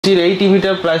এই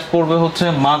টিভিটার প্রাইস পড়বে হচ্ছে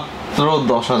মাত্র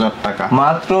 10,000 টাকা।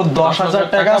 মাত্র 10,000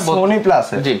 টাকা সোনি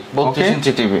প্লাসে। জি, 32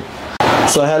 inch TV.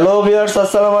 So hello viewers,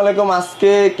 আসসালামু আলাইকুম।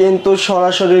 আজকে কিন্তু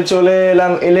সরাসরি চলে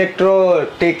এলাম ইলেকট্রো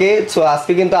টেকে। সো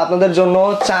আজকে কিন্তু আপনাদের জন্য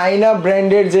চাইনা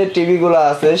ব্র্যান্ডের যে টিভিগুলো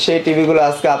আছে সেই টিভিগুলো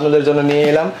আজকে আপনাদের জন্য নিয়ে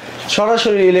এলাম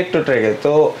সরাসরি ইলেকট্রো টেকে।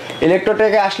 তো ইলেকট্রো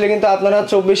টেকে আসলে কিন্তু আপনারা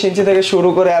 24 ইঞ্চি থেকে শুরু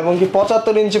করে এবং কি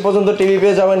 75 ইঞ্চি পর্যন্ত টিভি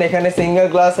পেয়ে যাবেন। এখানে সিঙ্গেল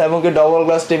গ্লাস এবং কি ডবল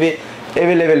গ্লাস টিভি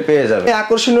এভেলেবেল পেয়ে যাবে।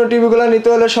 আকর্ষণীয় টিভিগুলো নিতে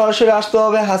হলে সরাসরি আসতে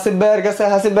হবে হাসিব ভাইয়ের কাছে।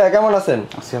 হাসিব ভাই কেমন আছেন?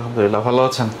 আছি আলহামদুলিল্লাহ, ভালো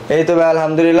আছেন? এই তো ভাই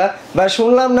আলহামদুলিল্লাহ। ভাই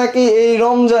শুনলাম নাকি এই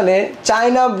রমজানে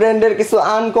চাইনা ব্র্যান্ডের কিছু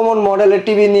আনকমন মডেলের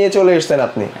টিভি নিয়ে চলে এসেছেন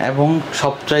আপনি, এবং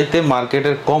সবচাইতে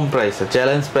মার্কেটের কম প্রাইসে,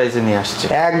 চ্যালেঞ্জ প্রাইসে নিয়ে আসছে।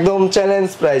 একদম চ্যালেঞ্জ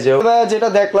প্রাইসে। যেটা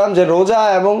দেখলাম যে রোজা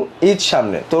এবং ঈদ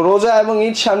সামনে, তো রোজা এবং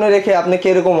ঈদ সামনে রেখে আপনি কি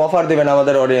এরকম অফার দিবেন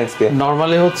আমাদের অডিয়েন্সকে?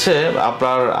 নরমালি হচ্ছে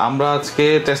আমরা আজকে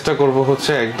চেষ্টা করব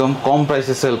হচ্ছে একদম কম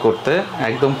প্রাইসে সেল করতে,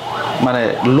 একদম মানে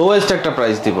লোয়েস্ট একটা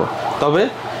প্রাইস দিব। তবে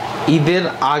ঈদের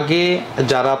আগে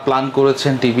যারা প্ল্যান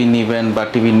করেছেন টিভি নেবেন বা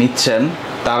টিভি নিচ্ছেন,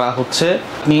 তারা হচ্ছে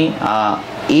আপনি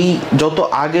এই যত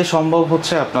আগে সম্ভব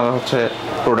হচ্ছে আপনারা হচ্ছে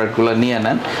প্রোডাক্টগুলো নিয়ে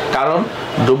নেন। কারণ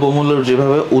দ্রব্যমূল্যের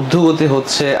যেভাবে ঊর্ধ্বগতি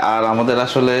হচ্ছে, আর আমাদের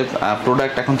আসলে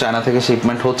প্রোডাক্ট এখন চায়না থেকে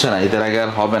শিপমেন্ট হচ্ছে না, ঈদের আগে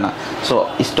আর হবে না। সো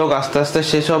স্টক আস্তে আস্তে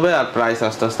শেষ হবে আর প্রাইস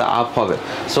আস্তে আস্তে আপ হবে।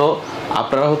 সো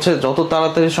আপনারা হচ্ছে যত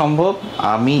তাড়াতাড়ি সম্ভব,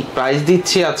 আমি প্রাইস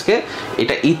দিচ্ছি আজকে,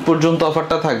 এটা ঈদ পর্যন্ত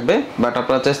অফারটা থাকবে, বাট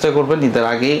আপনারা চেষ্টা করবেন ঈদের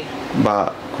আগেই বা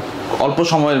অল্প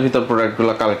সময়ের ভিতর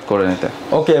প্রোডাক্টগুলো কালেক্ট করে নিতে।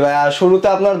 ওকে ভাই, আর শুরুতে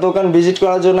আপনার দোকান ভিজিট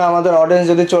করার জন্য আমাদের অডিয়েন্স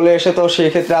যদি চলে এসে, তো সেই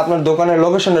ক্ষেত্রে আপনার দোকানের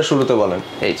লোকেশনটা শুরুতে বলেন।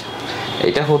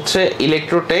 এইটা হচ্ছে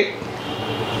ইলেকট্রোটেক,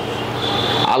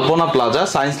 আলপনা প্লাজা,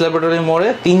 সায়েন্স ল্যাবরেটরি মোড়ে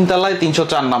 3 তলায়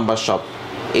 304 নাম্বার শপ।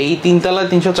 এই 3 তলায়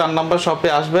 304 নাম্বার শপে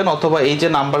আসবেন, অথবা এই যে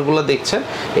নাম্বারগুলো দেখছেন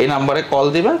এই নাম্বারে কল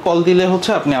দিবেন। কল দিলে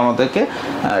হচ্ছে আপনি আমাদেরকে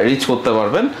রিচ করতে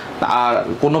পারবেন। আর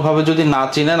কোনোভাবে যদি না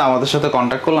চিনেন, আমাদের সাথে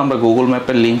কন্ট্যাক্ট করলে আমরা গুগল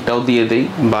ম্যাপের লিঙ্কটাও দিয়ে দিই,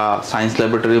 বা সায়েন্স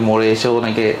ল্যাবরেটরি মোড়ে এসেও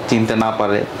অনেকে চিনতে না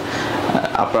পারে,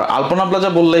 আপনার আলপনা প্লাজা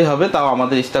বললেই হবে, তাও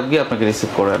আমাদের স্টাফ গিয়ে আপনাকে রিসিভ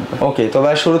করে আনবে। ওকে, তো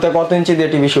ভাই শুরুতে কত ইঞ্চি দিয়ে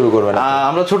টিভি শুরু করবেন?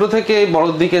 আমরা ছোট থেকে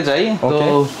বড়র দিকে যাই, তো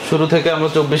শুরু থেকে আমরা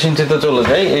 24 ইঞ্চিতে চলে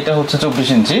যাই। এটা হচ্ছে 24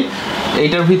 ইঞ্চি।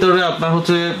 এইটার ভিতরে আপনার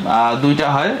হচ্ছে দুইটা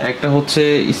হয়, একটা হচ্ছে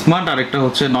স্মার্ট আর একটা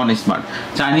হচ্ছে নন স্মার্ট।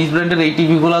 চাইনিজ ব্র্যান্ডের এই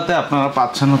টিভিগুলোতে আপনারা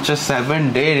পাচ্ছেন হচ্ছে 7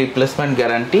 ডে রিপ্লেসমেন্ট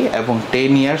গ্যারান্টি এবং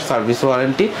 10 ইয়ার সার্ভিস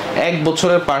ওয়ারেন্টি, 1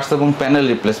 বছরের পার্টস এবং প্যানেল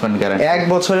রিপ্লেসমেন্ট গ্যারান্টি। 1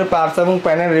 বছরের পার্টস এবং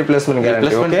প্যানেল রিপ্লেসমেন্ট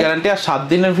গ্যারান্টি, আর 7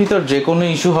 দিনের ভিতর যে কোনো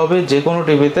ইস্যু হবে, যে কোনো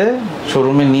টিভিতে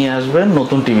শোরুমে নিয়ে আসবেন,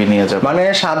 নতুন টিভি নিয়ে যাবেন। মানে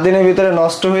 7 দিনের ভিতরে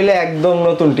নষ্ট হইলে একদম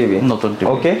নতুন টিভি।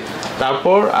 ওকে,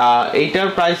 তারপর এইটার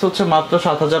প্রাইস হচ্ছে মাত্র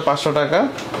 7,500 টাকা।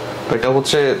 এটা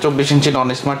হচ্ছে 24 ইঞ্চি নন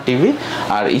স্মার্ট টিভি।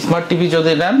 আর স্মার্ট টিভি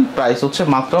যদি নেন, প্রাইস হচ্ছে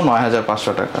মাত্র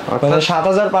 9,500 টাকা। মানে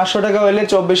 7,500 টাকা হইলে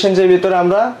 24 ইঞ্চির ভিতরে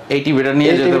আমরা এই টিভিটা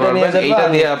নিয়ে যেতে পারবেন। এটা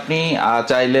দিয়ে আপনি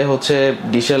চাইলে হচ্ছে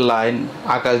ডিশের লাইন,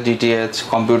 আকাশ ডিটিএইচ,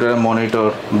 কম্পিউটারের মনিটর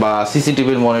বা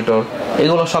সিসিটিভির মনিটর,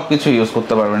 এগুলো সবকিছু ইউজ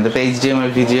করতে পারবেন। যাতে HDMI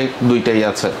VGA দুইটাই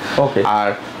আছে। ওকে, আর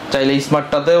চাইলে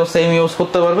স্মার্টটাতেও সেম ইউজ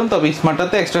করতে পারবেন, তবে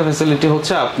স্মার্টটাতে এক্সট্রা ফ্যাসিলিটি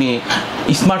হচ্ছে আপনি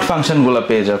স্মার্ট ফাংশনগুলো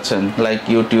পেয়ে যাচ্ছেন, লাইক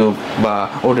ইউটিউব বা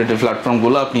ওটিটি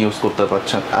প্ল্যাটফর্মগুলো আপনি ইউজ করতে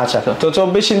পারছেন। আচ্ছা, তো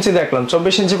 24 ইঞ্চি দেখলাম।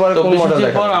 24 ইঞ্চি পরে কোন মডেল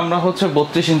দেখব? পর আমরা হচ্ছে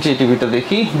 32 ইঞ্চি টিভিটা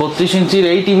দেখি। 32 ইঞ্চির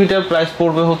এই টিভিটার প্রাইস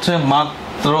পড়বে হচ্ছে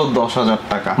মাত্র 10,000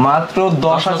 টাকা। মাত্র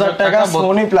 10,000 টাকা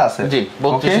সোনি প্লাসে। জি,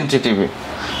 32 ইঞ্চি টিভি।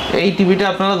 এই টিভিটা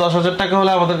আপনারা 10,000 টাকা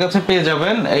হলে আমাদের কাছে পেয়ে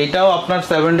যাবেন। এইটাও আপনার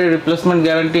 7 ডে রিপ্লেসমেন্ট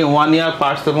গ্যারান্টি, 1 ইয়ার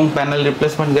পার্টস এবং প্যানেল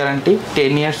রিপ্লেসমেন্ট গ্যারান্টি,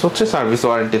 10 ইয়ার্স হচ্ছে সার্ভিস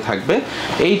ওয়ারেন্টি থাকবে।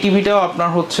 এই টিভিটাও আপনার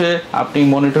হচ্ছে আপনি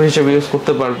মনিটর হিসেবে ইউজ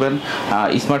করতে পারবেন,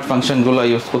 স্মার্ট ফাংশনগুলো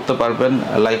ইউজ করতে পারবেন।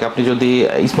 লাইক আপনি যদি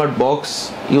স্মার্ট বক্স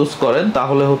ইউজ করেন,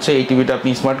 তাহলে হচ্ছে এই টিভিটা আপনি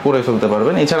স্মার্ট করে ফেলতে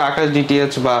পারবেন। এছাড়া আকাশ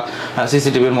ডিটিএইচ বা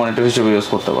সিসিটিভির মনিটর হিসেবে ইউজ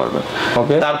করতে পারবেন।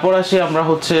 ওকে, তারপর আসি আমরা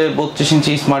হচ্ছে 32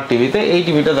 ইঞ্চি স্মার্ট টিভিতে। এই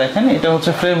টিভিটা দেখেন, এটা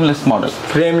হচ্ছে ফ্রেমলেস মডেল।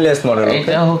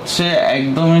 এটা হচ্ছে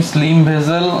একদমই স্লিম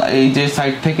ভেজেল। এই যে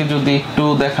সাইড থেকে যদি একটু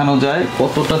দেখানো যায়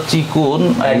কতটা চিকন,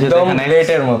 একদম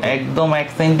প্লেটের মতো, একদম 1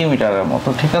 সেন্টিমিটারের মতো,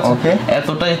 ঠিক আছে?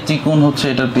 এতটাই চিকন হচ্ছে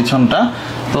এটার পিছনটা।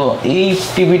 তো এই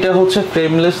টিভিটা হচ্ছে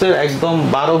ফ্রেমলেস এর একদম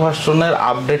 12 ভার্সনের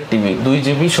আপডেট টিভি, 2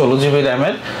 GB 16 GB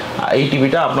র্যামের। এই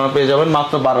টিভিটা আপনারা পেয়ে যাবেন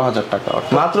মাত্র 12,000 টাকা।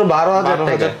 মাত্র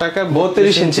 12,000 টাকা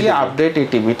 32 ইঞ্চি আপডেট এই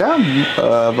টিভিটা,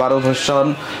 12 ভার্সন।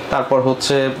 তারপর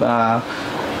হচ্ছে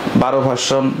 12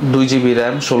 version, 2 GB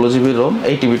RAM, 16 GB Rome,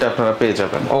 এই টিভিটা আপনারা পেয়ে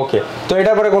যাবেন। ওকে, তো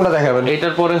এটার পরে কোনটা দেখাবেন?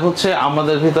 এটার পরে হচ্ছে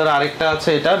আমাদের ভিতরে আরেকটা আছে,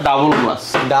 এটা ডাবল গ্লাস।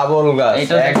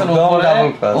 এটা দেখেন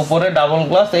উপরে ডাবল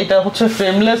গ্লাস। এটা হচ্ছে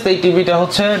ফ্রেমলেস, এই টিভিটা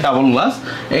হচ্ছে ডাবল গ্লাস।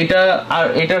 এটা আর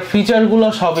এটার ফিচার গুলো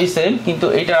সবই সেম, কিন্তু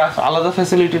এটা আলাদা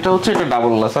ফ্যাসিলিটিটা হচ্ছে এটা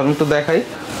ডাবল গ্লাস। আমি একটু দেখাই।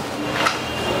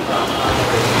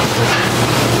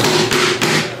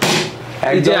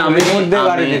 এই যে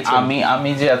আমি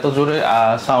যে এত জোরে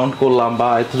সাউন্ড করলাম বা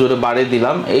এত জোরে বাড়িয়ে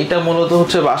দিলাম, এইটা মূলত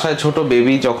হচ্ছে বাসায় ছোট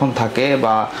বেবি যখন থাকে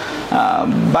বা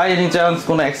বাই এনি চান্স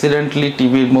কোনো অ্যাক্সিডেন্টলি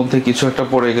টিভির মধ্যে কিছু একটা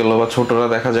পড়ে গেল বা ছোটরা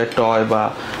দেখা যায় টয় বা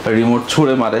রিমোট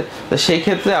ছুঁড়ে মারে, তো সেই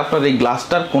ক্ষেত্রে আপনার এই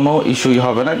গ্লাসটার কোনো ইস্যুই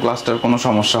হবে না, গ্লাসটার কোনো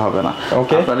সমস্যা হবে না।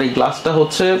 আপনার এই গ্লাসটা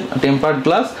হচ্ছে টেম্পার্ড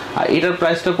গ্লাস, আর এটার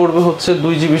প্রাইসটা পড়বে হচ্ছে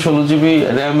 2GB 16GB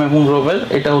র্যাম এবং রোমের,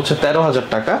 এটা হচ্ছে 13,000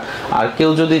 টাকা। আর কেউ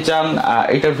যদি চান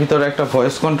এটার ভিতরে একটা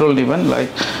ভয়েস কন্ট্রোল নেবেন, লাইক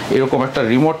এরকম একটা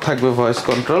রিমোট থাকবে ভয়েস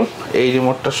কন্ট্রোল, এই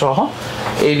রিমোটটা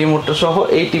সহ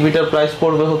এই টিভিটার প্রাইস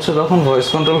পড়বে হচ্ছে তখন ভয়েস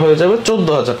কন্ট্রোল হয়ে যাবে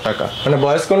 14,000 টাকা। মানে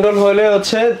ভয়েস কন্ট্রোল হলে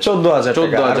হচ্ছে 14,000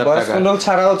 টাকা, আর ভয়েস কন্ট্রোল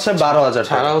ছাড়া হচ্ছে 12,000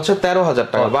 টাকা, ছাড়া হচ্ছে 13,000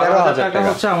 টাকা। 12,000 টাকা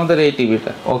হচ্ছে আমাদের এই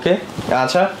টিভিটা। ওকে,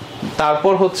 আচ্ছা।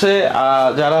 তারপর হচ্ছে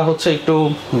যারা হচ্ছে একটু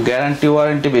গ্যারান্টি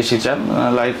ওয়ারেন্টি বেশি চান,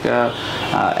 লাইক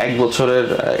 1 বছরের,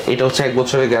 এটা হচ্ছে 1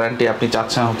 বছরের গ্যারান্টি, আপনি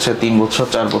চাচ্ছেন হচ্ছে 3 বছর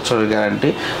 4 বছরের গ্যারান্টি,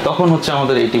 তখন হচ্ছে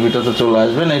আমাদের এই টিভিটাতে চলে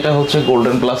আসবেন। এটা হচ্ছে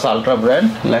গোল্ডেন প্লাস আলট্রা ব্র্যান্ড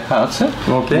লেখা আছে,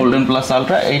 গোল্ডেন প্লাস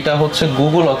আলট্রা। এইটা হচ্ছে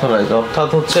গুগল অথরাইজ, অর্থাৎ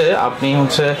হচ্ছে আপনি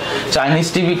হচ্ছে চাইনিজ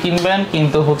টিভি কিনবেন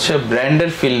কিন্তু হচ্ছে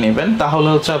ব্র্যান্ডের ফিল নেবেন, তাহলে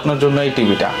হচ্ছে আপনার জন্য এই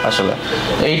টিভিটা আসলে।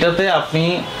 এইটাতে আপনি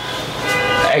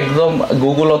একদম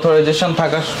গুগল অথরাইজেশন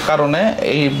থাকার কারণে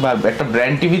এই একটা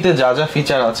ব্র্যান্ড টিভিতে যা যা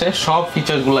ফিচার আছে সব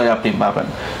ফিচারগুলোই আপনি পাবেন।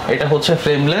 এটা হচ্ছে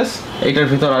ফ্রেমলেস, এটার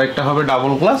ভিতর আরেকটা হবে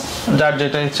ডাবল গ্লাস, যার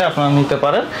যেটা ইচ্ছে আপনারা নিতে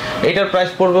পারেন। এটার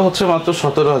প্রাইস পড়বে হচ্ছে মাত্র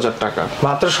 17,000 টাকা।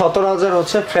 মাত্র 17,000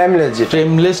 হচ্ছে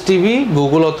frameless TV,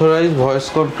 Google authorize, voice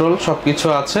control সবকিছু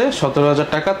আছে, 17,000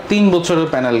 টাকা। 3 বছরের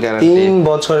প্যানেল গ্যারান্টি, 3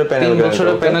 বছরের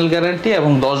প্যানেল গ্যারান্টি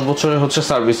এবং 10 বছরের হচ্ছে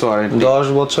সার্ভিস ওয়ারেন্টি, 10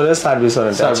 বছরের সার্ভিস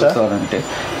ওয়ারেন্টি।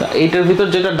 এইটার ভিতর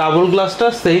যেটা ডাবল গ্লাসটা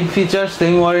same feature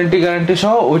same warranty guarantee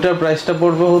সহ, ওইটার প্রাইসটা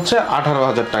পড়বে হচ্ছে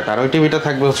 18,000 টাকা। আর ওই টিভিটা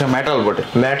থাকবে হচ্ছে মেটাল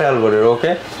বোর্ডের।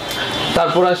 ওকে,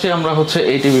 তারপর আসি আমরা হচ্ছে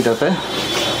এই টিভিটাতে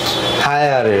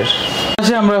হায়ারের।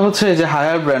 আমরা হচ্ছে যে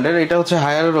হায়ার ব্র্যান্ডের, এটা হচ্ছে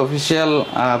হায়ারের অফিসিয়াল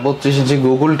 32 ইঞ্চি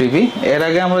গুগল টিভি। এর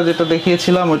আগে আমরা যেটা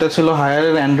দেখিয়েছিলাম ওটা ছিল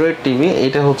হায়ারের অ্যান্ড্রয়েড টিভি,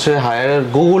 এটা হচ্ছে হায়ারের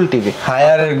গুগল টিভি।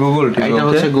 এটা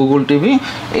হচ্ছে গুগল টিভি।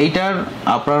 এইটার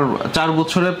আপনার 4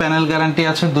 বছরের প্যানেল গ্যারান্টি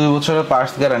আছে, 2 বছরের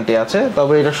পার্টস গ্যারান্টি আছে।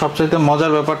 তবে এটা সবচেয়ে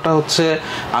মজার ব্যাপারটা হচ্ছে,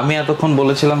 আমি এতক্ষণ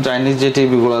বলেছিলাম চাইনিজ যে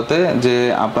টিভিগুলোতে যে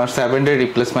আপনার 7 ডে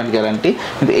রিপ্লেসমেন্ট গ্যারান্টি,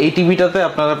 কিন্তু এই টিভিটাতে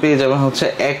আপনারা পেয়ে যাবেন হচ্ছে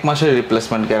 1 মাসের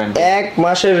রিপ্লেসমেন্ট গ্যারান্টি। 1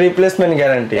 মাসের রিপ্লেসমেন্ট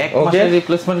গ্যারান্টি, ওকে,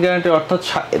 রিপ্লেসমেন্ট গ্যারান্টি অর্থাৎ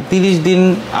 30 দিন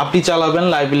আপনি চালাবেন,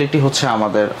 লাইবিলিটি হচ্ছে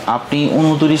আমাদের। আপনি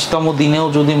 29তম দিনেও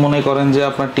যদি মনে করেন যে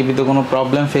আপনার টিভিতে কোনো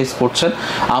প্রবলেম ফেস করছেন,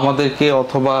 আমাদেরকে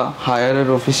অথবা হায়ারের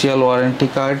অফিসিয়াল ওয়ারেন্টি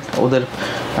কার্ড, ওদের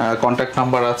কন্ট্যাক্ট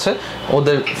নাম্বার আছে,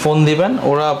 ওদের ফোন দিবেন,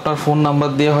 ওরা আপনার ফোন নাম্বার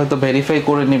দিয়ে হয়তো ভেরিফাই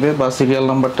করে নেবে বা সিরিয়াল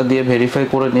নাম্বারটা দিয়ে ভেরিফাই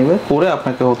করে নেবে, করে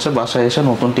আপনাকে হচ্ছে বাসায় এসে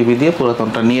নতুন টিভি দিয়ে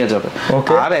পুরাতনটা নিয়ে যাবে।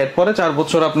 আর এরপরে 4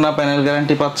 বছর আপনার প্যানেল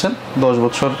গ্যারান্টি পাচ্ছেন, 10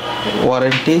 বছর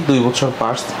ওয়ারেন্টি, 2 বছর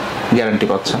পার্টস গ্যারান্টি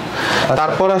পাচ্ছেন।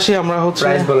 তারপর আসি আমরা হচ্ছে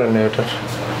প্রাইস বলেন না এটার।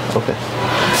 ওকে,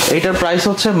 এইটার প্রাইস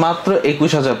হচ্ছে মাত্র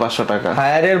 21,500 টাকা।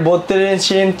 হায়ারের 32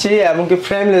 ইঞ্চি এবং কি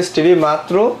ফ্রেমলেস টিভি,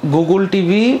 মাত্র গুগল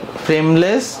টিভি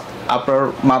ফ্রেমলেস আপনার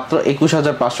মাত্র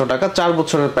 21,500 টাকা, 4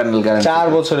 বছরের প্যানেল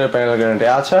গ্যারান্টি।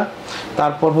 আচ্ছা,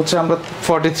 তারপর হচ্ছে আমরা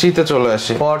 43 তে চলে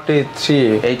আসি। 43,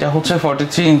 এইটা হচ্ছে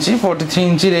 43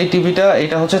 ইঞ্চির এই টিভিটা।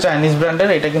 এটা হচ্ছে চাইনিজ ব্র্যান্ডের,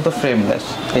 এটা কিন্তু ফ্রেমলেস,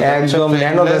 একদম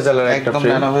ন্যানো ভেজেলের একদম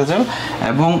ন্যানো ভেজেল।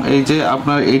 এবং এই যে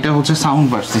আপনার এটা হচ্ছে সাউন্ড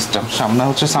বার সিস্টেম, সামনে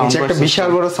হচ্ছে সাউন্ড বার, একটা বিশাল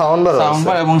বড় সাউন্ড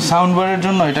বার এবং সাউন্ড বারের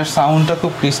জন্য এটার সাউন্ডটা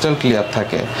খুব ক্রিস্টাল ক্লিয়ার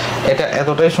থাকে। এটা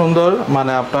এতটাই সুন্দর,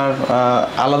 মানে আপনার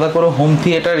আলাদা করে হোম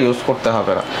থিয়েটার ইউজ করতে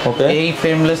হবে না। এই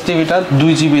ফ্রেমলেস টিভিটা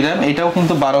 2GB র্যাম, এটাও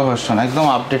কিন্তু 12 ভার্সন, একদম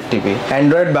আপডেট টিভি,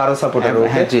 অ্যান্ড্রয়েড 12 সাপোর্টার।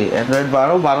 হ্যাঁ জি, অ্যান্ড্রয়েড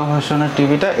 12 ভার্সনের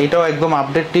টিভিটা, এটাও একদম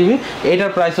আপডেট টিভি।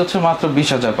 এটার প্রাইস হচ্ছে মাত্র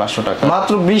 20,500 টাকা।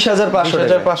 মাত্র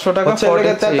 20,500 টাকা।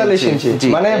 43 ইঞ্চি,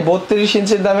 মানে 32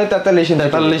 ইঞ্চির দামে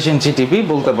 43 ইঞ্চি টিভি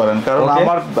বলতে পারেন, কারণ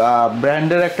আমার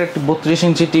ব্র্যান্ডের একটা 32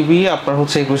 ইঞ্চি টিভি আপনার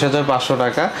হচ্ছে 21,500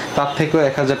 টাকা, তার থেকেও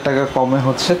 1,000 টাকা কমে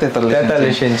হচ্ছে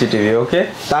 43 ইঞ্চি টিভি। ওকে,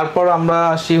 তারপর আমরা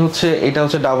আসি হচ্ছে এটা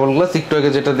হচ্ছে ডাবল গ্লাস, একটু আগে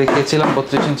যেটা দেখিয়েছিলাম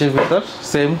 32 ইঞ্চির ভিতর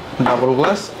সেম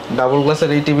ডাবল গ্লাসের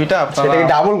এই টিভিটা আপনারা, এটা কি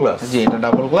ডাবল গ্লাস? জি, এটা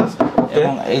ডাবল গ্লাস।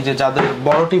 এবং এই যে যাদের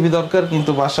বড় টিভি দরকার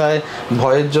কিন্তু বাসায়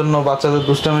ভয়ের জন্য, বাচ্চাদের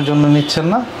দুষ্টামির জন্য নিচ্ছেন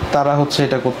না, তারা হচ্ছে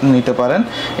এটা নিতে পারেন।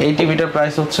 এই টিভিটার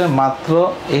প্রাইস হচ্ছে মাত্র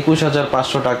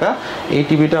 21,500 টাকা। এই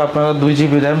টিভিটা আপনারা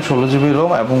 2GB র্যাম, 16GB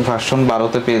রোম এবং ভার্সন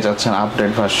 12তে পেয়ে যাচ্ছেন,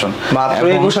 আপডেট ভার্সন, মাত্র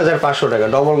 21,500 টাকা।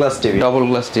 Double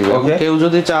glass TV. কেউ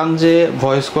যদি চান যে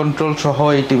ভয়েস কন্ট্রোল সহ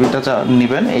এই টিভিটা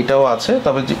নেবেন, এটাও আছে।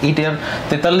 তবে এটার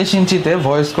 43 ইঞ্চিতে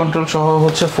ভয়েস কন্ট্রোল সহ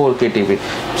হচ্ছে 4K TV.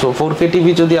 So 4K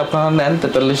TV যদি আপনারা নেন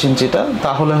 43 ইঞ্চিটা,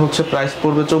 তাহলে হচ্ছে প্রাইস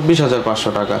পড়বে 24,500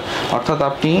 টাকা। অর্থাৎ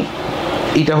আপনি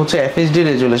এটা হচ্ছে এফএইচডি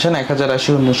রেজুলেশন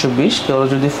 1080x1920। কেউ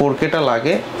যদি 4K টা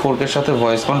লাগে 4K এর সাথে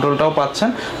ভয়েস কন্ট্রোলটাও পাচ্ছেন,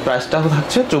 প্রাইসটা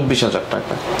থাকছে 24,000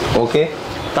 টাকা। ওকে,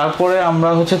 তারপরে আমরা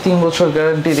হচ্ছে 3 বছর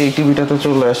গ্যারান্টির এই টিভিটাতে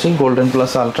চলে আসি, golden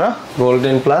plus ultra.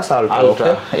 Golden plus ultra,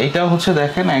 ওকে। এটা হচ্ছে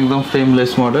দেখেন একদম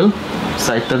ফ্রেমলেস মডেল,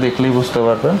 সাইডটা দেখলেই বুঝতে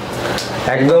পারবেন,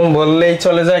 একদম বললেই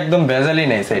চলে যায়, একদম ভেজালই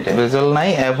নাই সাইডে, ভেজাল নাই।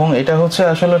 এবং এটা হচ্ছে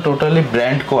আসলে টোটালি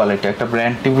ব্র্যান্ড কোয়ালিটি। একটা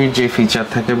ব্র্যান্ড টিভির যে ফিচার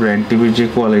থাকে, ব্র্যান্ড টিভির যে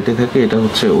কোয়ালিটি থাকে, এটা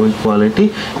হচ্ছে ওই কোয়ালিটি।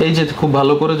 এই যে খুব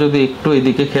ভালো করে যদি একটু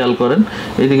এদিকে খেয়াল করেন,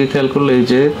 এদিকে খেয়াল করলে এই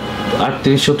যে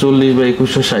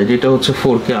 3840x2160, এটা হচ্ছে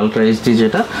 4K আলট্রা এইচডি,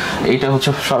 যেটা এটা হচ্ছে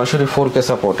সরাসরি 4K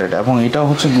সাপোর্টেড। এবং এটা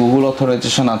হচ্ছে গুগল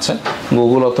অথরাইজেশন আছে,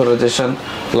 গুগল অথরাইজেশন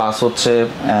প্লাস হচ্ছে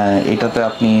এটাতে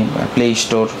আপনি প্লে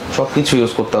স্টোর সব কিছু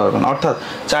ইউজ করতে পারবেন। অর্থাৎ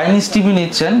চাইনিজ টিভি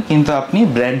নিচ্ছেন কিন্তু আপনি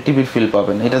ব্র্যান্ড টিভির ফিল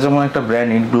পাবেন। এটা যেমন একটা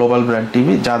ব্র্যান্ড, গ্লোবাল ব্র্যান্ড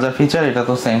টিভি, যা যা ফিচার এটা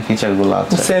তো সেম ফিচারগুলো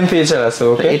আছে, সেম ফিচার আছে,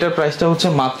 ওকে। এটার প্রাইসটা হচ্ছে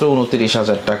মাত্র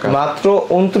 29,000 টাকা। মাত্র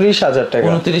 29,000 টাকা।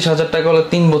 29,000 টাকা হলে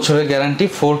 3 বছরের গ্যারান্টি,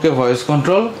 4K ভয়েস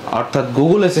কন্ট্রোল, অর্থাৎ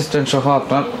গুগল অ্যাসিস্ট্যান্ট সহ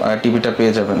আপনার টিভিটা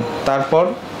পেয়ে যাবেন। তারপর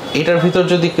এটার ভিতর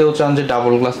যদি কেউ চান যে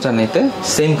ডাবল গ্লাসটা নিতে,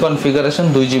 সেম কনফিগারেশন,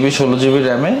 2GB 16GB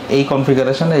র্যামে, এই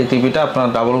কনফিগারেশনে এই টিভিটা আপনার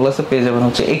ডাবল গ্লাসে পেয়ে যাবেন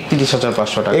হচ্ছে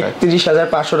 31,500 টাকা।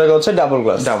 31,500 টাকা হচ্ছে ডাবল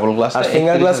গ্লাস। ডাবল গ্লাস আর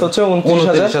সিঙ্গেল গ্লাস হচ্ছে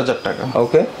 29,000 টাকা।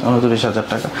 ওকে, 29,000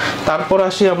 টাকা। তারপর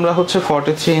আসি আমরা হচ্ছে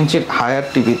 43 ইঞ্চির হায়ার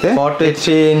টিভিতে।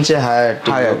 43 ইঞ্চি হায়ার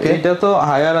টিভি, ওকে। এটা তো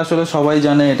হায়ার আসলে সবাই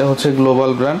জানে, এটা হচ্ছে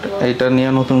গ্লোবাল ব্র্যান্ড, এটা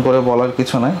নিয়ে নতুন করে বলার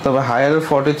কিছু নাই। তবে হায়ারের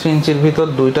 43 ইঞ্চির ভিতর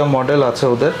দুইটা মডেল আছে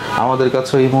ওদের, আমাদের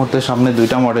কাছে এই মুহূর্তে সামনে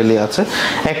দুইটা মডেলই আছে।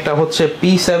 একটা হচ্ছে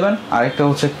P7 আর একটা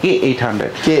হচ্ছে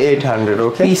K800।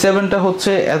 ওকে। P7টা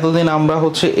হচ্ছে এতদিন আমরা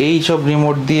হচ্ছে এই সব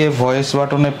রিমোট দিয়ে ভয়েস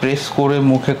বাটনে প্রেস করে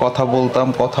মুখে কথা বলতাম,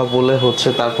 কথা বলে হচ্ছে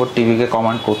তারপর টিভিকে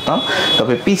কমান্ড করতাম।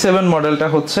 তবে P7 মডেলটা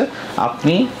হচ্ছে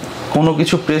আপনি কোনো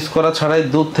কিছু প্রেস করা ছাড়াই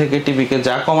দূর থেকে টিভিকে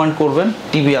যা কমান্ড করবেন,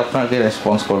 টিভি আপনাকে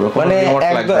রেসপন্স করবে। মানে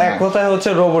এক কথায় হচ্ছে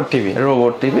রোবট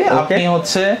টিভি। আপনি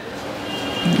হচ্ছে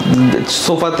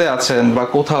সোফাতে আছেন বা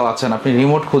কোথাও আছেন, আপনি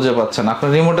রিমোট খুঁজে পাচ্ছেন, আপনার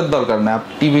রিমোটের দরকার নেই,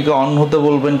 আপনি টিভিকে অন হতে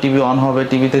বলবেন, টিভি অন হবে,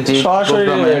 টিভিতে যে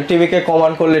টিভিকে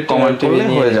কমান্ড করলে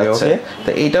হয়ে যাচ্ছে। তো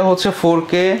এটা হচ্ছে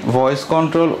 4K voice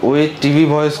control with TV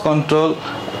voice control.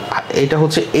 এটা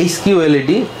হচ্ছে HQ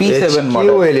LED P7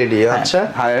 মডেল, আচ্ছা,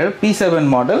 হায়ার P7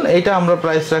 মডেল। এটা আমরা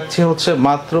প্রাইস রাখছি হচ্ছে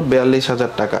মাত্র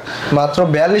 42,000 টাকা। মাত্র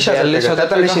 42,000 টাকা,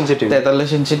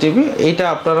 43 ইঞ্চি টিভি। এটা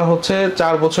আপনারা হচ্ছে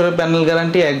 4 বছরের প্যানেল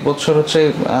গ্যারান্টি, 1 বছর হচ্ছে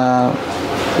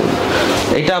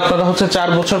এটা আপনারা হচ্ছে 4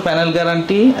 বছর প্যানেল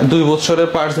গ্যারান্টি, 2 বছরের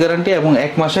পার্টস গ্যারান্টি এবং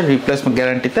 1 মাসের রিপ্লেসমেন্ট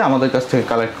গ্যারান্টিতে আমাদের কাছ থেকে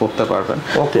কালেক্ট করতে পারবেন।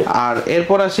 ওকে। আর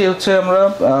এরপর আসি হচ্ছে আমরা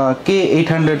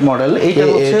K800 মডেল। এইটা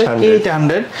হচ্ছে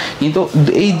K800, কিন্তু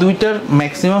এই দুইটার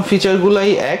ম্যাক্সিমাম ফিচারগুলাই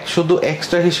এক, শুধু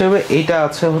এক্সট্রা হিসেবে এটা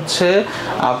আছে হচ্ছে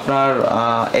আপনার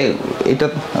এটা,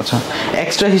 আচ্ছা,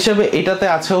 এক্সট্রা হিসেবে এটাতে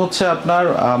আছে হচ্ছে আপনার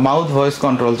মাউথ ভয়েস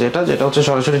কন্ট্রোল, যেটা হচ্ছে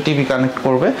সরাসরি টিভি কানেক্ট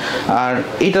করবে। আর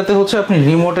এটাতে হচ্ছে আপনি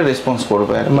রিমোটে রেসপন্স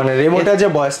করবে, মানে রিমোটে যে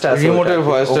ভয়েসটা আছে, রিমোটের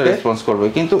ভয়েসটা রেসপন্স করবে।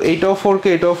 কিন্তু এটাও 4K,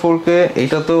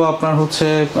 এটাতেও আপনার হচ্ছে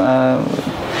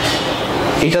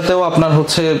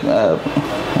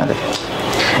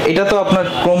এটাতেও আপনার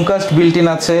ক্রোমকাস্ট বিল্ট ইন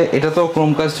আছে, এটাতেও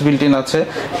ক্রোমকাস্ট বিল্ট ইন আছে।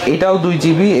 এটাও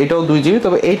 2GB, এটাও 2GB।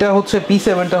 তবে এটা হচ্ছে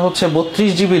P7টা হচ্ছে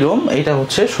 32GB রোম, এটা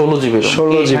হচ্ছে 16GB রোম।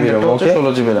 16GB রোম, ওকে।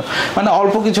 16GB রোম, মানে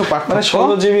অল্প কিছু পার্থক্য, মানে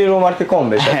 16GB রোম আর কি কম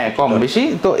বেশি, হ্যাঁ কম বেশি।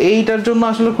 তো এইটার জন্য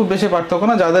আসলে খুব বেশি পার্থক্য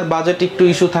না, যাদের বাজেট একটু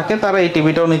ইস্যু থাকে তারা এই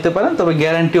টিভিটাও নিতে পারেন। তবে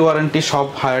গ্যারান্টি ওয়ারেন্টি সব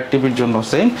হায়ার টিভির জন্য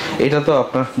সেম, এটা তো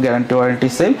আপনার গ্যারান্টি ওয়ারেন্টি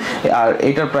সেম। আর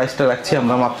এটার প্রাইসটা রাখছি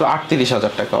আমরা মাত্র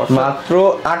 38,000 টাকা। মাত্র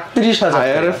 38,000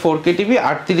 হায়ারের 4K টিভি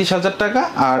 38,000 টাকা।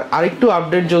 আর আরেকটু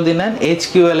আপডেট যদি নেন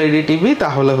HQ LED টিভি,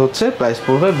 তাহলে হচ্ছে প্রাইস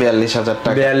পড়বে 42,000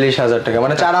 টাকা। 42,000 টাকা,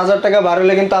 মানে 4,000 টাকা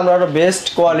বাড়লে কিন্তু আমরা আরো বেস্ট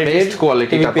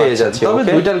কোয়ালিটি পেয়ে যাচ্ছি। তবে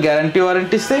দুইটার গ্যারান্টি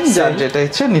ওয়ারেন্টি সেম, যার যেটা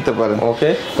ইচ্ছে নিতে পারেন। ওকে।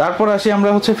 তারপর আসি আমরা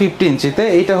হচ্ছে 50 ইঞ্চিতে।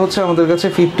 এইটা হচ্ছে আমাদের কাছে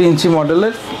 50 ইঞ্চি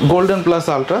মডেলের গোল্ডেন প্লাস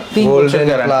আলট্রা, 3 বছরের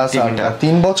গ্যারান্টি।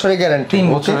 3 বছরের গ্যারান্টি, 3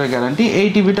 বছরের গ্যারান্টি। এই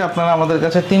টিভিটা আপনারা আমাদের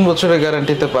কাছে 3 বছরের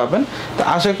গ্যারান্টিতে পাবেন। তো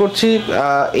আশা করছি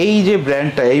এই যে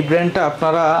ব্র্যান্ডটা, এই ব্র্যান্ডটা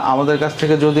আপনারা আমাদের কাছ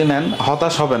থেকে যদি নেন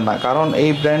হতাশ হবেন না, কারণ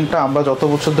এই ব্র্যান্ডটা আমরা যত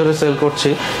বছর ধরে সেল করছি,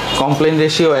 কমপ্লেইন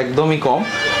রেশিও একদমই কম।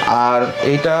 আর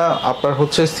এইটা আপনার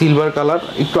হচ্ছে সিলভার কালার,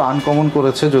 একটু আনকমন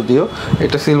করেছে যদিও,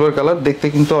 এটা সিলভার কালার, দেখতে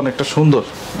কিন্তু অনেকটা সুন্দর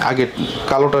আগের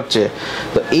কালোটার চেয়ে।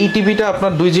 তো এই টিভিটা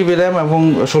আপনার 2GB র্যাম এবং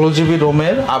 16GB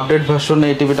রোমের আপডেট ভার্সনে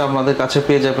এই টিভিটা আমাদের কাছে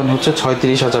পেয়ে যাবেন হচ্ছে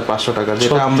 36,500 টাকা,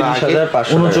 যেটা আমরা আগে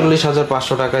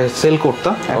 39,500 টাকায় সেল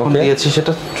করতাম, এখন দিয়েছি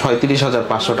সেটা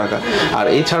 36,500 টাকা। আর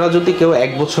এছাড়া যদি কেউ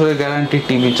 1 বছরের গ্যারান্টি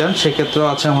টিভি চান সেক্ষেত্রেও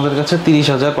আছে আমাদের কাছে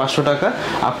 30,500 টাকা।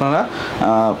 আপনারা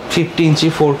 50 ইঞ্চি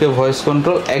 4K ভয়েস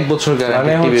কন্ট্রোল 1 বছর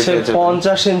গ্যারান্টি টিভি পেয়ে যাবেন।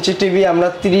 50 ইঞ্চি টিভি আমরা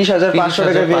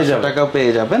 30,500 টাকা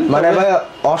পেয়ে যাবেন। মানে ভাই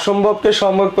অসম্ভবকে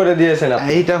সম্ভব করে দিয়েছেন আপনি।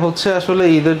 এইটা হচ্ছে আসলে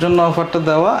ঈদের জন্য অফারটা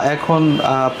দেওয়া, এখন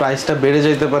প্রাইসটা বেড়ে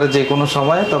যেতে পারে যে কোনো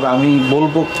সময়। তবে আমি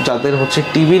বলবো যাদের হচ্ছে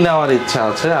টিভি নেওয়ার ইচ্ছা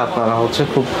আছে আপনারা হচ্ছে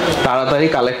খুব তাড়াতাড়ি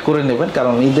কালেক্ট করে নেবেন,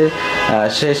 কারণ ঈদের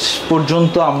শেষ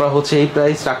পর্যন্ত আমরা হচ্ছে এই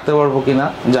প্রাইস রাখতে পারবো কিনা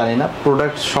জানি না।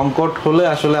 প্রোডাক্ট সংকট হলে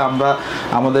আসলে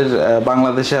আমাদের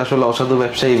বাংলাদেশে আসলে অসাধু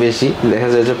ব্যবসায়ী বেশি, দেখা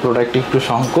যায় যে প্রোডাক্ট একটু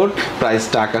সংকট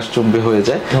প্রাইসটা আকাশচুম্বী হয়ে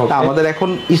যায়। আমাদের এখন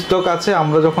স্টক আছে,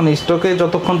 আমরা যখন স্টকে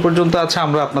যতক্ষণ পর্যন্ত আছে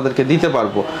আমরা আপনাদেরকে দিতে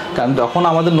পারবো, কারণ যখন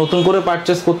আমাদের নতুন করে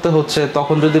পারচেস করতে হচ্ছে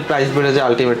তখন যদি প্রাইস বেড়ে যায়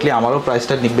আলটিমেটলি আমারও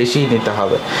প্রাইসটা বেশিই নিতে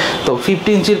হবে। তো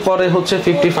 50 ইঞ্চির পরে হচ্ছে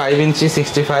 55 ইঞ্চি,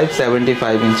 65,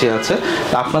 75 ইঞ্চি আছে।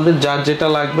 তো আপনাদের যার যেটা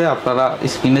লাগবে আপনারা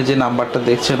স্ক্রিনে যে নাম্বারটা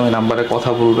দেখছেন ওই নাম্বারে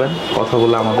কথা বলবেন, কথা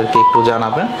বলে আমাদেরকে একটু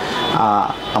জানাবেন।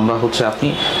 আমরা হচ্ছে আপনি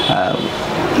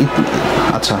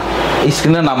আচ্ছা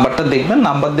স্ক্রিনের নাম্বারটা দেখবেন,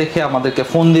 নাম্বার দেখে আমাদেরকে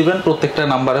ফোন দিবেন। প্রত্যেকটা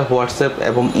নাম্বারে হোয়াটসঅ্যাপ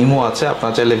এবং ইমো আছে,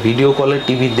 আপনারা চাইলে ভিডিও কলে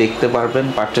টিভি দেখতে পারবেন,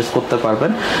 পারচেস করতে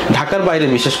পারবেন। ঢাকার বাইরে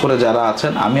বিশেষ করে যারা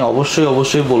আছেন আমি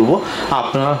অবশ্যই বলবো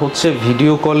আপনারা হচ্ছে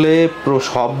ভিডিও কলে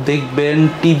সব দেখবেন,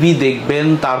 টিভি দেখবেন,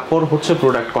 তারপর হচ্ছে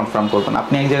প্রোডাক্ট কনফার্ম করবেন।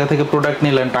 আপনি এক জায়গা থেকে প্রোডাক্ট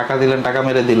নিলেন, টাকা দিলেন, টাকা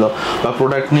মেরে দিল, বা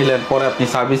প্রোডাক্ট নিলেন পরে আপনি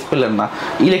সার্ভিস পেলেন না।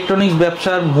 ইলেকট্রনিক্স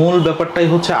ব্যবসার মূল ব্যাপারটাই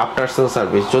হচ্ছে আফটার সেল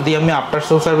সার্ভিস। যদি আমি আফটার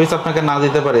সেল সার্ভিস আপনাকে না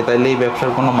দিতে পারি তাহলে এই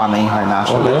ব্যবসার কোনো মানেই হয় না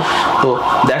আসলে। তো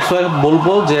দ্যাটস ওয়াই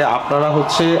বলবো যে আপনারা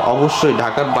হচ্ছে অবশ্যই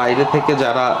ঢাকার বাইরে থেকে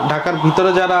যারা, ঢাকার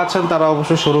ভিতরে যারা আছেন তারা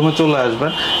অবশ্যই শোরুমে চলে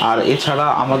আসবেন। আর এছাড়া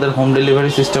আমাদের হোম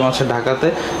ডেলিভারি সিস্টেম আছে ঢাকাতে,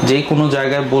 যেই কোনো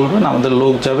জায়গায় বলবেন আমাদের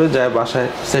লোক যাবে, যায় বাসায়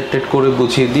সেট করে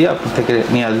গুছিয়ে দিয়ে আপনার থেকে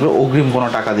নিয়ে আসবে, অগ্রিম কোনো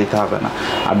টাকা দিতে হবে না।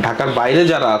 আর ঢাকার বাইরে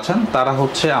যারা আছেন তারা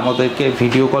হচ্ছে আমাদেরকে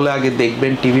ভিডিও কলে আগে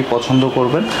দেখবেন, টিভি পছন্দ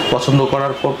করবেন, পছন্দ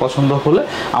করার পর পছন্দ হলে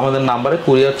আমাদের নাম্বারে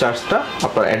কুরিয়ার চার্জটা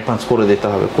আপনার অ্যাডভান্স করে দিতে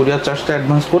হবে। কুরিয়ার চার্জটা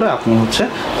অ্যাডভান্স করে আপনি হচ্ছে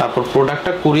তারপর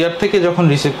প্রোডাক্টটা কুরিয়ার থেকে যখন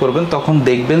রিসিভ করবেন তখন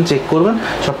দেখবেন, চেক করবেন,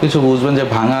 সব কিছু বুঝবেন যে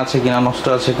ভাঙা আছে কিনা, নষ্ট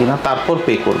আছে কিনা, তারপর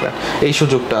পে করবেন, এই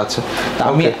সুযোগটা আছে। তা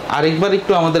আমি আরেকবার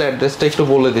একটু আমাদের অ্যাড্রেসটা একটু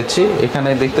বলে দিচ্ছি। এখানে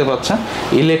দেখতে পাচ্ছেন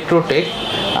ইলেকট্রোটেক,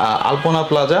 আলপনা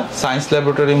প্লাজা, সায়েন্স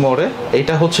ল্যাবরেটরি মোড়ে।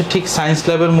 এটা হচ্ছে ঠিক সায়েন্স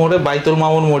ল্যাবের মোড়ে বাইতুল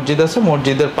মামুন মসজিদ আছে,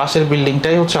 মসজিদের পাশের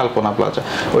বিল্ডিংটাই হচ্ছে আলপনা প্লাজা।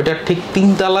 ওইটার ঠিক 3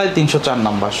 তলায় 304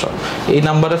 নাম্বার শপ। এই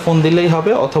নাম্বারে ফোন দিলেই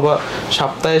হবে, অথবা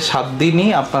সপ্তাহে 7 দিনই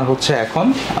আপনার হচ্ছে এখন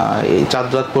এই 4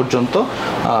 রাত পর্যন্ত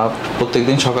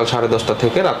প্রত্যেকদিন সকাল 10:30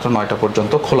 থেকে রাত্র 9টা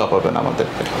পর্যন্ত খোলা পাবেন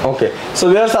আমাদেরকে। ওকে, সো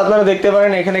ভিউয়ার্স আপনারা দেখতে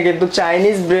পারেন এখানে কিন্তু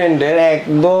চাইনিজ ব্র্যান্ডের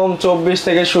একদম 24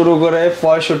 থেকে শুরু করে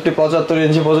 65-75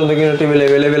 ইঞ্চি পর্যন্ত কিন্তু টিভি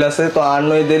অ্যাভেলেবেল আছে। তো আর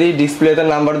নয় দেরি, ডিসপ্লেতে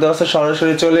নাম্বার দেওয়া আছে,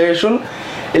 সরাসরি চলে আসুন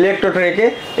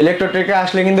ইলেকট্রোটেকে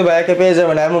আসলে কিন্তু ভাইয়াকে পেয়ে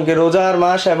যাবেন। এমনকি রোজার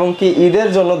মাস এবং কি ঈদের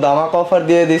জন্য দামাক অফার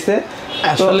দিয়ে দিছে।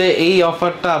 আসলে এই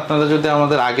অফারটা আপনারা যদি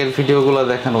আমাদের আগের ভিডিওগুলো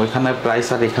দেখেন ওইখানে প্রাইস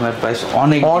আর এখানের প্রাইস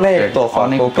অনেক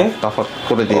তফাৎ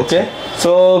করে দিয়েছে।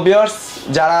 সো ভিউয়ার্স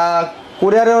যারা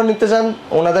কুরিয়ারেও নিতে চান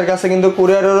ওনাদের কাছে কিন্তু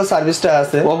কুরিয়ারেরও সার্ভিসটা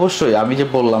আছে। অবশ্যই আমি যে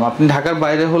বললাম আপনি ঢাকার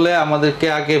বাইরে হলে আমাদেরকে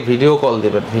আগে ভিডিও কল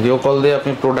দিবেন, ভিডিও কল দিয়ে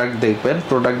আপনি প্রোডাক্ট দেখবেন,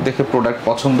 প্রোডাক্ট দেখে প্রোডাক্ট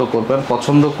পছন্দ করবেন,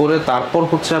 পছন্দ করে তারপর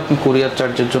হচ্ছে আপনি কুরিয়ার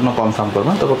চার্জের জন্য কনফার্ম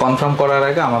করবেন। তবে কনফার্ম করার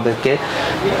আগে আমাদেরকে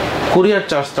কুরিয়ার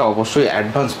চার্জটা অবশ্যই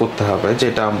অ্যাডভান্স করতে হবে,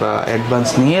 যেটা আমরা অ্যাডভান্স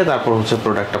নিয়ে তারপর হচ্ছে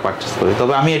প্রোডাক্টটা পারচেস করি।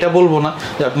 তবে আমি এটা বলবো না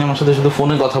যে আপনি আমার সাথে শুধু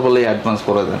ফোনে কথা বলেই অ্যাডভান্স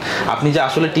করে দেন। আপনি যে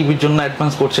আসলে টিভির জন্য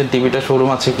অ্যাডভান্স করছেন, টিভিটা শোরুম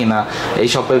আছে কিনা, এই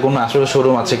শপের কোনো আসলে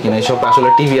শোরুম আছে কিনা, এই শপে আসলে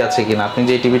টিভি আছে কিনা, আপনি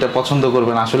যে টিভিটা পছন্দ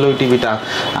করবেন আসলে ওই টিভিটা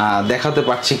দেখাতে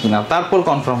পারছি কিনা, তারপর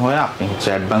কনফার্ম হয়ে আপনি হচ্ছে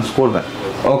অ্যাডভান্স করবেন।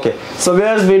 ওকে, সো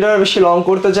ভিউয়ার্স ভিডিও বেশি লং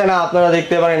করতে চাই না, আপনারা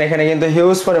দেখতে পারেন এখানে কিন্তু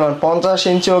হিউজ পরিমাণ 50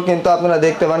 ইঞ্চিও কিন্তু আপনারা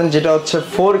দেখতে পারেন, যেটা হচ্ছে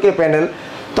 4K প্যানেল।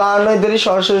 তো আর নয় দেরি,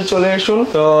 সরাসরি চলে আসুন।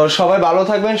 তো সবাই ভালো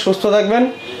থাকবেন, সুস্থ থাকবেন,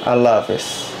 আল্লাহ হাফেজ।